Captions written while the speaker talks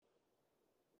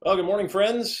Well, good morning,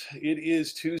 friends. It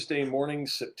is Tuesday morning,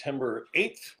 September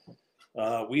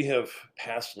 8th. We have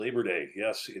passed Labor Day.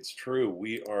 Yes, it's true.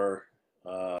 We are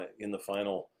in the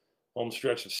final home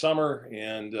stretch of summer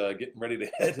and getting ready to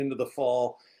head into the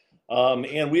fall.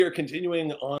 And we are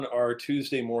continuing on our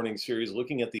Tuesday morning series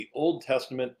looking at the Old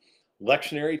Testament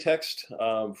lectionary text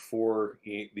for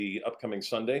the upcoming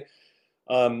Sunday.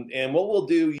 And what we'll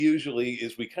do usually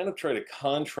is we kind of try to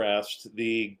contrast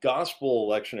the gospel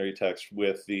lectionary text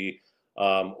with the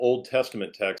Old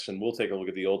Testament text. And we'll take a look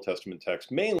at the Old Testament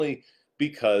text mainly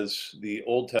because the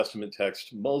Old Testament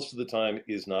text most of the time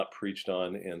is not preached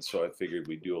on. And so I figured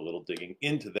we'd do a little digging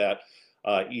into that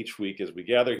each week as we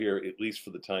gather here, at least for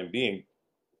the time being.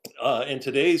 And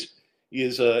today's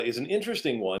is an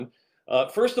interesting one.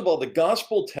 First of all, the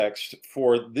gospel text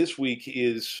for this week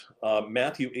is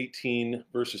Matthew 18,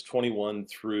 verses 21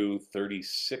 through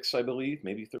 36, I believe,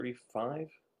 maybe 35.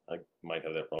 I might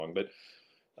have that wrong, but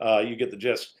you get the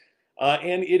gist.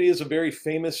 And it is a very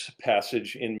famous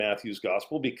passage in Matthew's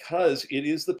gospel because it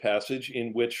is the passage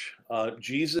in which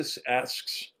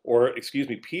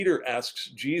Peter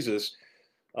asks Jesus,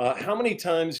 how many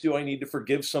times do I need to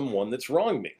forgive someone that's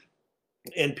wronged me?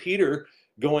 And Peter,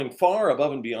 going far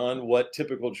above and beyond what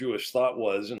typical Jewish thought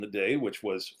was in the day, which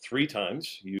was three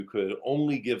times. You could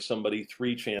only give somebody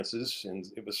three chances, and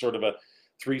it was sort of a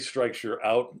three strikes you're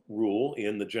out rule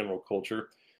in the general culture.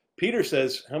 Peter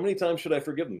says, how many times should I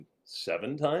forgive them?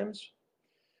 7 times?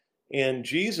 And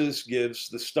Jesus gives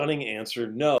the stunning answer,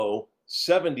 no,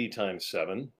 70 times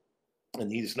 7.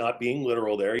 And he's not being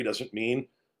literal there. He doesn't mean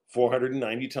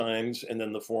 490 times, and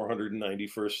then the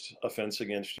 491st offense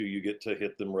against you, you get to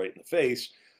hit them right in the face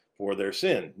for their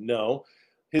sin. No,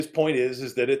 his point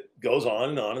is that it goes on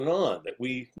and on and on, that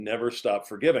we never stop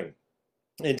forgiving.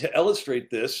 And to illustrate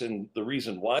this and the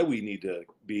reason why we need to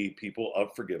be people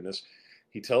of forgiveness,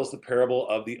 he tells the parable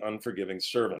of the unforgiving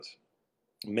servant,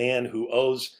 a man who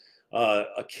owes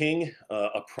a king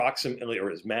approximately, or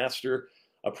his master,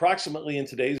 approximately in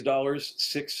today's dollars,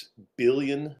 $6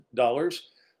 billion.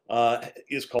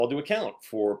 Is called to account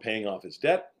for paying off his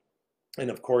debt. And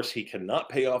of course, he cannot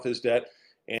pay off his debt.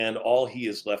 And all he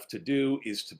is left to do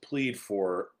is to plead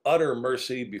for utter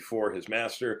mercy before his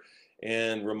master.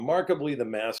 And remarkably, the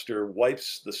master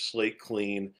wipes the slate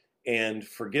clean and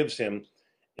forgives him.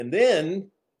 And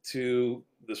then, to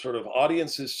the sort of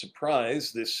audience's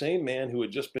surprise, this same man who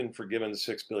had just been forgiven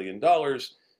 $6 billion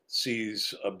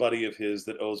sees a buddy of his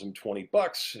that owes him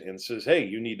 $20 and says, hey,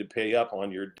 you need to pay up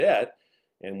on your debt.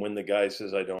 And when the guy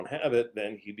says, I don't have it,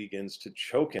 then he begins to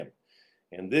choke him.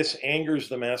 And this angers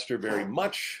the master very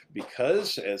much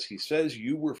because, as he says,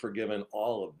 you were forgiven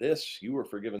all of this. You were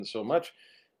forgiven so much,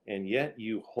 and yet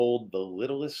you hold the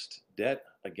littlest debt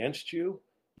against you.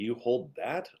 You hold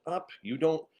that up. You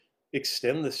don't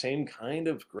extend the same kind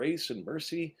of grace and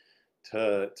mercy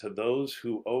to those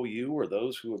who owe you or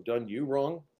those who have done you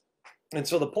wrong. And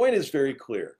so the point is very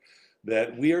clear,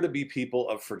 that we are to be people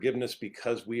of forgiveness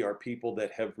because we are people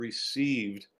that have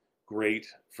received great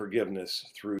forgiveness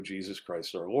through Jesus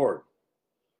Christ our Lord.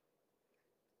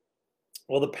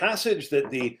 Well, the passage that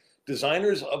the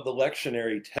designers of the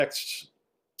lectionary texts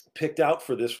picked out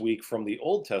for this week from the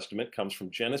Old Testament comes from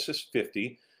Genesis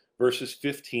 50, verses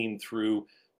 15 through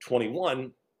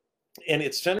 21, and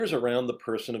it centers around the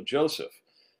person of Joseph.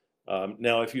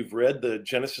 Now, if you've read the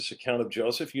Genesis account of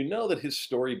Joseph, you know that his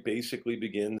story basically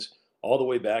begins all the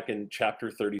way back in chapter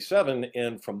 37.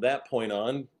 And from that point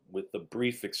on, with the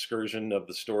brief excursion of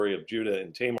the story of Judah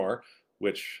and Tamar,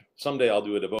 which someday I'll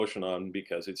do a devotion on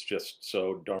because it's just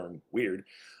so darn weird.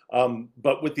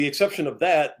 But with the exception of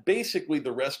that, basically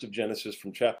the rest of Genesis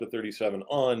from chapter 37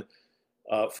 on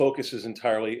focuses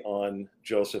entirely on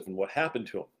Joseph and what happened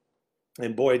to him.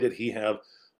 And boy, did he have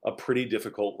a pretty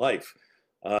difficult life.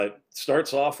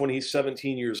 Starts off when he's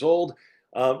 17 years old.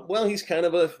 Well, he's kind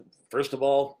of first of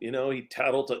all, he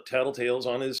tattletales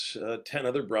on his 10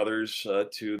 other brothers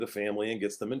to the family and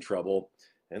gets them in trouble.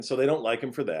 And so they don't like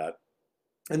him for that.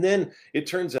 And then it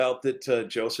turns out that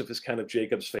Joseph is kind of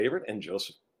Jacob's favorite, and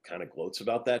Joseph kind of gloats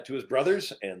about that to his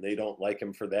brothers, and they don't like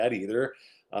him for that either.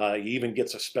 He even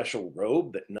gets a special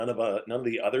robe that none of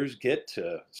the others get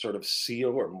to sort of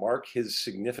seal or mark his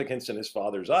significance in his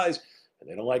father's eyes, and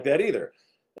they don't like that either.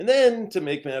 And then, to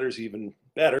make matters even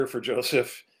better for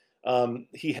Joseph,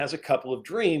 he has a couple of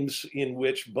dreams in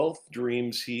which both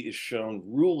dreams he is shown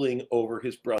ruling over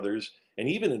his brothers, and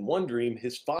even in one dream,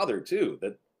 his father too,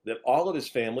 that all of his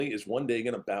family is one day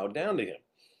going to bow down to him.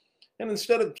 And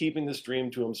instead of keeping this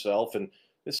dream to himself and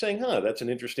just saying, that's an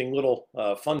interesting little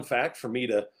fun fact for me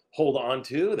to hold on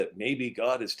to, that maybe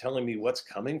God is telling me what's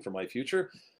coming for my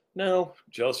future, No,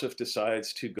 Joseph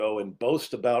decides to go and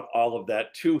boast about all of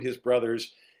that to his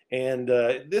brothers, and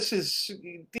this is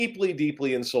deeply,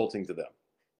 deeply insulting to them.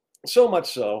 So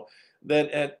much so that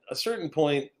at a certain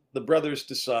point, the brothers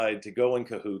decide to go in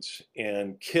cahoots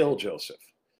and kill Joseph.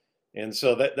 And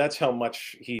so that's how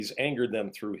much he's angered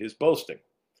them through his boasting.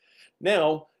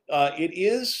 Now, it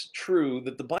is true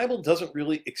that the Bible doesn't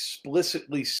really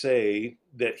explicitly say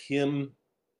that him,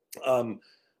 um,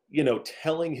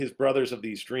 telling his brothers of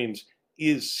these dreams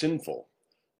is sinful.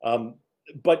 Um,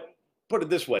 but put it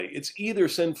this way, it's either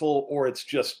sinful or it's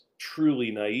just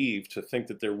truly naive to think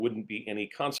that there wouldn't be any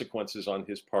consequences on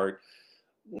his part.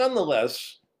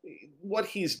 Nonetheless, what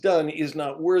he's done is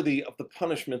not worthy of the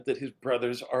punishment that his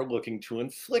brothers are looking to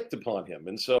inflict upon him.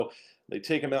 And so they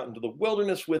take him out into the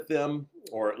wilderness with them,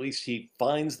 or at least he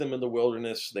finds them in the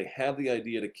wilderness. They have the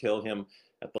idea to kill him.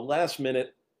 At the last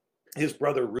minute, his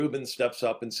brother Reuben steps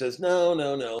up and says, no,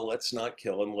 no, no, let's not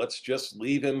kill him. Let's just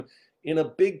leave him in a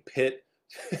big pit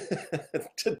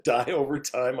to die over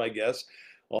time, I guess.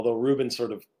 Although Reuben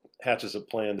sort of hatches a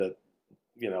plan to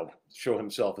show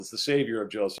himself as the savior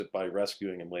of Joseph by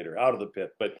rescuing him later out of the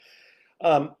pit. But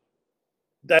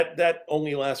that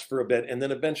only lasts for a bit, and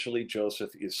then eventually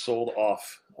Joseph is sold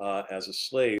off as a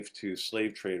slave to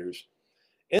slave traders.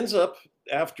 Ends up,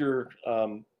 after a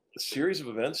series of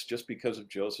events, just because of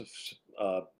Joseph's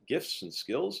gifts and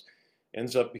skills,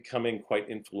 ends up becoming quite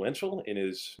influential in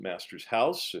his master's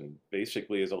house, and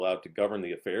basically is allowed to govern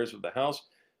the affairs of the house,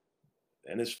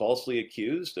 and is falsely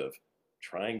accused of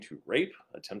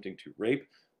attempting to rape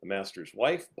the master's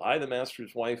wife by the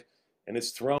master's wife, and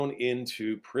is thrown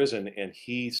into prison, and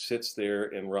he sits there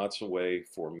and rots away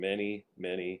for many,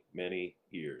 many, many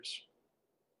years.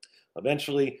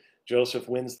 Eventually, Joseph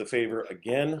wins the favor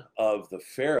again of the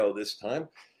Pharaoh this time,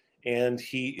 and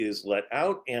he is let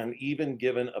out and even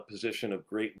given a position of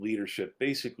great leadership,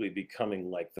 basically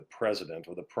becoming like the president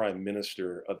or the prime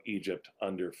minister of Egypt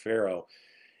under Pharaoh.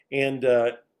 And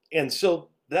so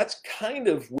that's kind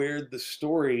of where the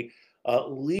story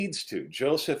leads to.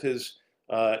 Joseph is,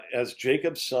 as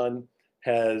Jacob's son,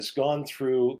 has gone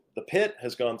through the pit,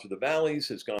 has gone through the valleys,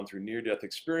 has gone through near-death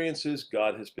experiences.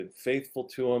 God has been faithful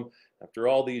to him after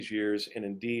all these years, and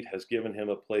indeed has given him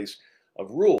a place of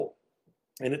rule.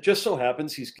 And it just so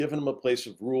happens he's given him a place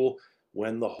of rule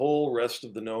when the whole rest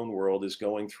of the known world is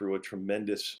going through a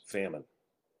tremendous famine.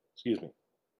 Excuse me.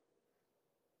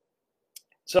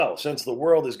 So, since the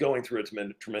world is going through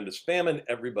a tremendous famine,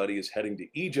 everybody is heading to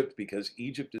Egypt because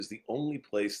Egypt is the only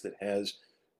place that has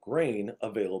grain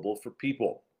available for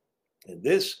people. And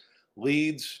this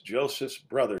leads Joseph's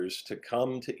brothers to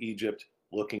come to Egypt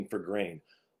looking for grain,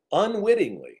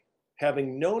 unwittingly,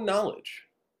 having no knowledge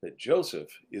that Joseph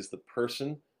is the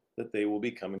person that they will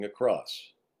be coming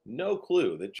across. No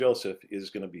clue that Joseph is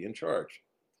going to be in charge.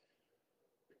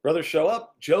 Brothers show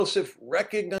up. Joseph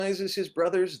recognizes his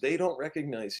brothers. They don't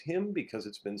recognize him because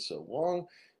it's been so long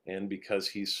and because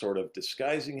he's sort of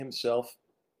disguising himself.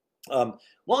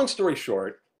 Long story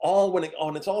short, when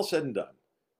it's all said and done,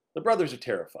 the brothers are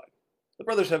terrified. The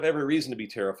brothers have every reason to be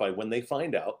terrified when they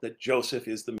find out that Joseph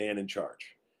is the man in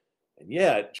charge. And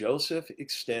yet, Joseph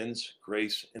extends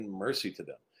grace and mercy to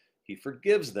them. He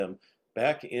forgives them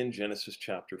back in Genesis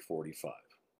chapter 45.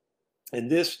 And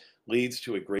this leads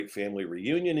to a great family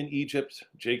reunion in Egypt.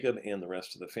 Jacob and the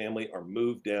rest of the family are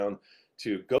moved down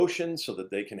to Goshen so that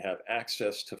they can have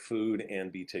access to food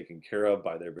and be taken care of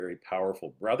by their very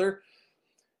powerful brother.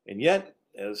 And yet,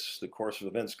 as the course of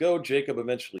events go, Jacob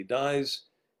eventually dies,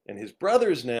 and his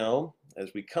brothers now,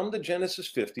 as we come to Genesis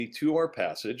 50, to our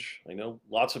passage, I know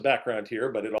lots of background here,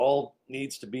 but it all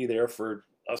needs to be there for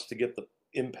us to get the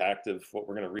impact of what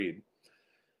we're going to read.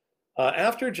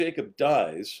 After Jacob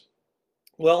dies,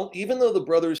 well, even though the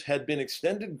brothers had been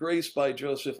extended grace by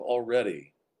Joseph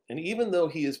already, and even though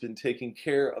he has been taking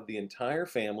care of the entire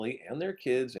family and their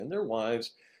kids and their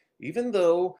wives, even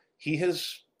though he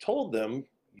has told them,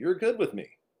 you're good with me,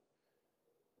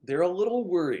 they're a little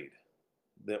worried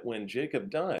that when Jacob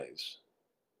dies,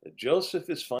 that Joseph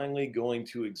is finally going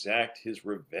to exact his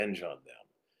revenge on them,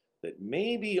 that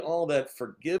maybe all that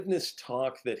forgiveness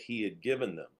talk that he had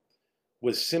given them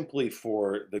was simply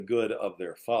for the good of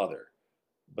their father.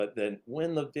 But then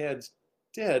when the dad's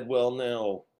dead, well,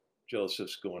 now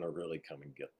Joseph's going to really come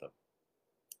and get them.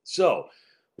 So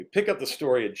we pick up the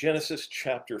story of Genesis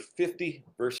chapter 50,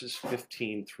 verses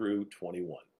 15 through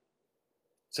 21.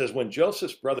 It says, when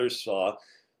Joseph's brothers saw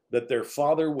that their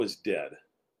father was dead,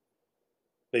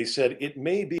 they said, it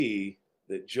may be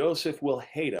that Joseph will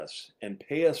hate us and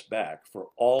pay us back for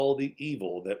all the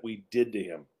evil that we did to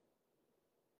him.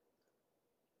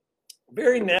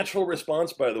 Very natural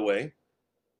response, by the way.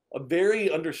 a very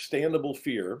understandable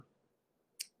fear.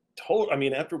 I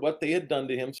mean, after what they had done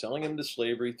to him, selling him to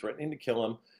slavery, threatening to kill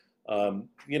him,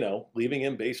 leaving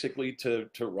him basically to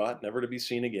rot, never to be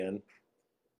seen again.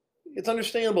 It's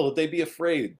understandable that they'd be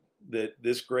afraid that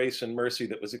this grace and mercy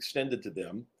that was extended to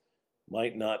them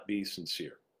might not be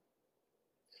sincere.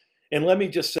 And let me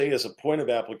just say, as a point of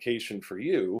application for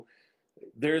you,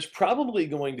 there's probably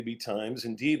going to be times,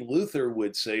 indeed, Luther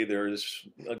would say there's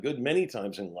a good many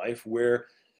times in life where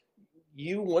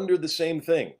you wonder the same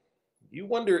thing. You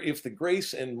wonder if the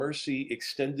grace and mercy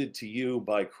extended to you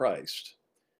by Christ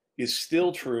is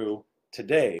still true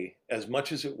today as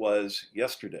much as it was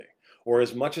yesterday, or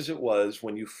as much as it was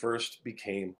when you first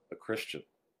became a Christian.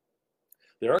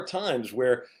 There are times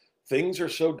where things are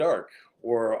so dark,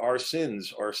 or our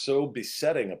sins are so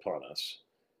besetting upon us,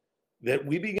 that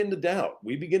we begin to doubt,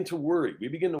 we begin to worry, we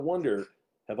begin to wonder,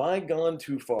 have I gone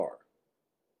too far?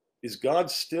 Is God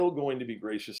still going to be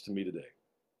gracious to me today?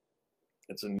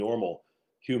 It's a normal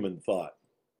human thought.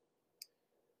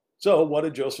 So what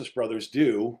did Joseph's brothers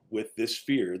do with this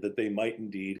fear that they might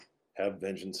indeed have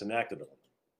vengeance enacted on them?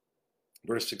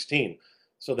 Verse 16,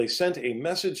 so they sent a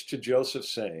message to Joseph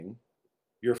saying,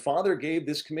 your father gave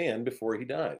this command before he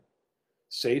died.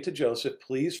 Say to Joseph,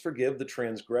 please forgive the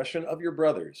transgression of your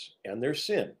brothers and their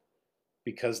sin,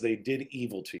 because they did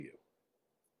evil to you.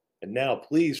 And now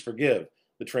please forgive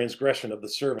the transgression of the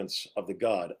servants of the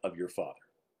God of your father.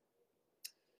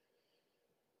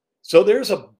 So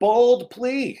there's a bold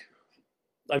plea.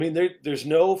 I mean, there's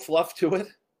no fluff to it.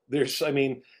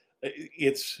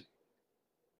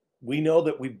 We know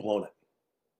that we've blown it.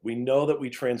 We know that we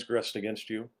transgressed against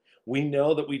you. We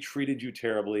know that we treated you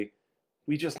terribly.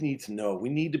 We just need to know. We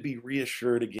need to be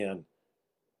reassured again.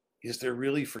 Is there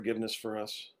really forgiveness for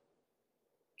us?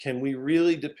 Can we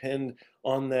really depend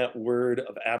on that word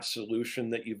of absolution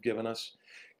that you've given us?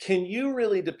 Can you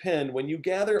really depend, when you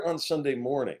gather on Sunday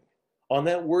morning, on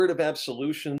that word of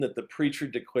absolution that the preacher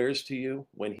declares to you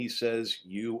when he says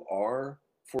you are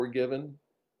forgiven?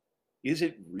 Is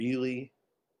it really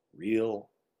real?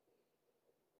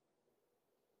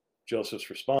 Joseph's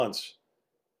response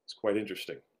is quite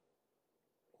interesting.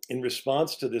 In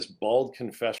response to this bald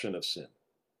confession of sin,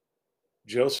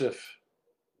 Joseph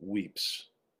weeps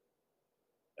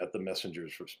at the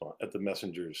messenger's response, at the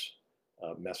messenger's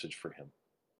message for him,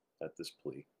 at this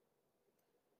plea.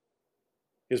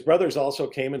 His brothers also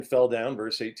came and fell down,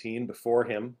 verse 18, before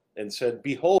him and said,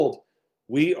 behold,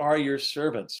 we are your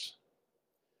servants.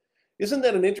 Isn't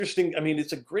that an interesting,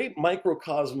 it's a great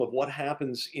microcosm of what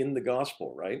happens in the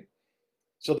gospel, right?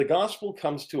 So the gospel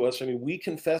comes to us. We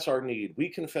confess our need. We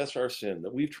confess our sin,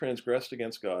 that we've transgressed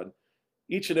against God.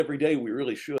 Each and every day we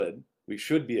really should. We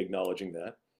should be acknowledging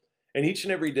that. And each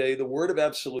and every day the word of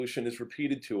absolution is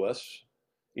repeated to us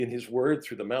in his word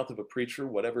through the mouth of a preacher,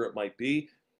 whatever it might be.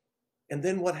 And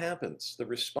then what happens? The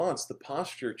response, the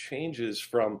posture changes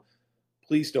from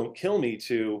please don't kill me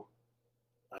to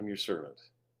I'm your servant.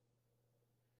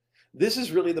 This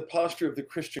is really the posture of the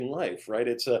Christian life, right?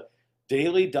 It's a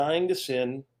daily dying to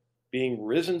sin, being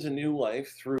risen to new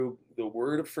life through the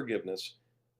word of forgiveness,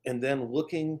 and then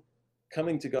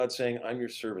coming to God saying, I'm your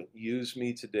servant. Use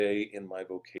me today in my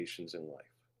vocations in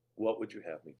life. What would you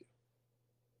have me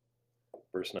do?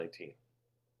 Verse 19.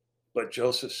 But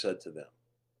Joseph said to them,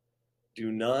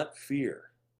 do not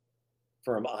fear,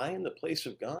 for am I in the place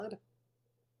of God?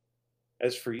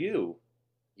 As for you,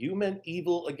 you meant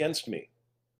evil against me,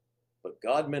 but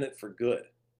God meant it for good,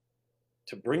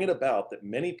 to bring it about that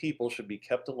many people should be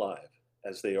kept alive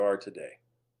as they are today.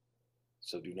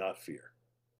 So do not fear.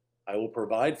 I will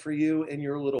provide for you and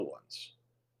your little ones.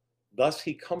 Thus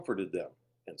he comforted them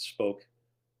and spoke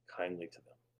kindly to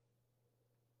them.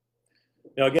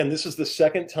 Now again, this is the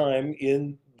second time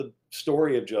in the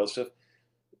story of Joseph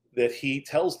that he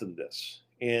tells them this.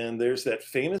 And there's that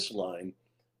famous line,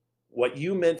 what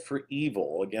you meant for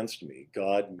evil against me,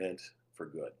 God meant for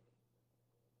good.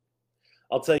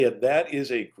 I'll tell you, that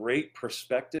is a great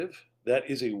perspective. That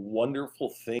is a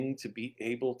wonderful thing to be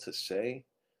able to say.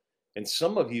 And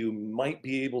some of you might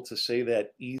be able to say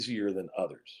that easier than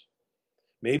others.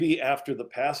 Maybe after the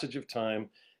passage of time,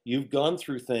 you've gone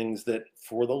through things that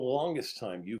for the longest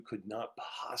time you could not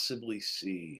possibly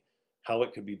see how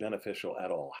it could be beneficial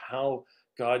at all, how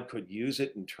God could use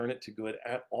it and turn it to good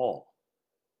at all.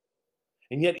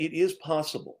 And yet it is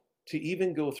possible to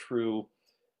even go through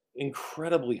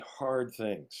incredibly hard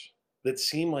things that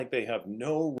seem like they have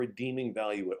no redeeming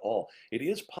value at all. It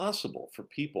is possible for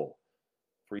people,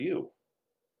 for you,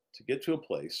 to get to a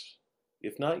place,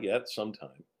 if not yet,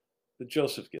 sometime, that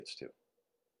Joseph gets to.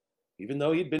 even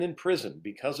though he'd been in prison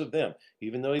because of them,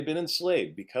 even though he'd been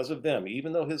enslaved because of them,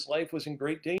 even though his life was in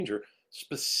great danger,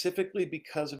 specifically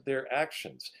because of their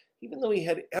actions, even though he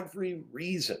had every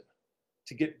reason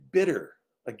to get bitter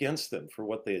against them for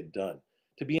what they had done,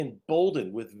 to be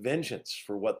emboldened with vengeance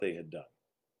for what they had done.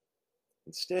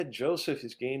 Instead, Joseph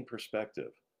has gained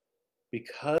perspective.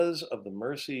 Because of the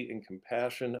mercy and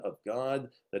compassion of God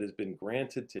that has been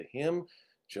granted to him,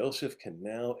 Joseph can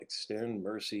now extend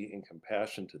mercy and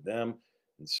compassion to them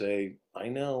and say, I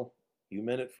know you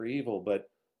meant it for evil, but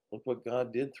look what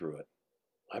God did through it.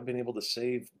 I've been able to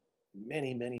save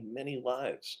many, many, many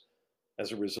lives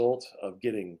as a result of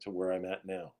getting to where I'm at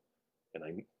now.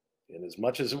 And as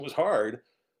much as it was hard,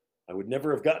 I would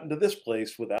never have gotten to this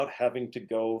place without having to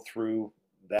go through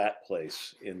that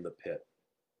place in the pit.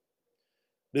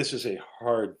 This is a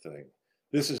hard thing.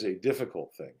 This is a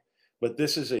difficult thing. But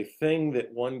this is a thing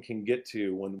that one can get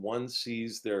to when one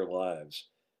sees their lives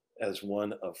as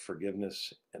one of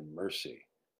forgiveness and mercy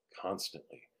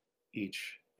constantly,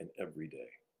 each and every day.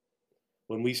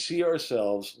 When we see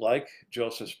ourselves like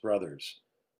Joseph's brothers,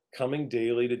 coming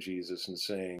daily to Jesus and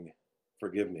saying,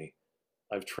 forgive me,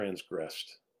 I've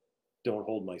transgressed. Don't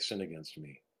hold my sin against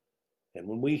me. And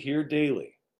when we hear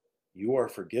daily, you are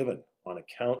forgiven on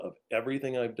account of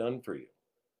everything I've done for you.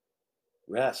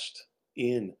 Rest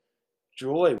in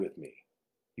joy with me.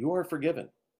 You are forgiven.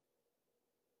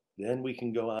 Then we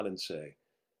can go out and say,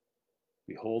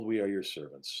 behold, we are your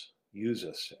servants. Use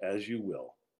us as you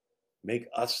will. Make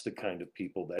us the kind of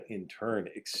people that in turn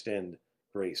extend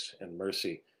grace and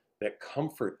mercy, that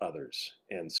comfort others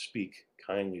and speak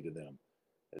kindly to them,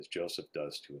 as Joseph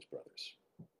does to his brothers.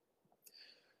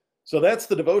 So that's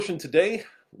the devotion today,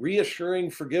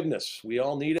 reassuring forgiveness. We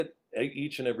all need it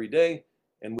each and every day,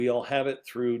 and we all have it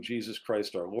through Jesus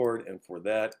Christ our Lord, and for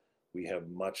that, we have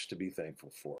much to be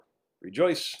thankful for.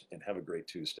 Rejoice and have a great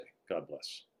Tuesday. God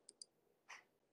bless.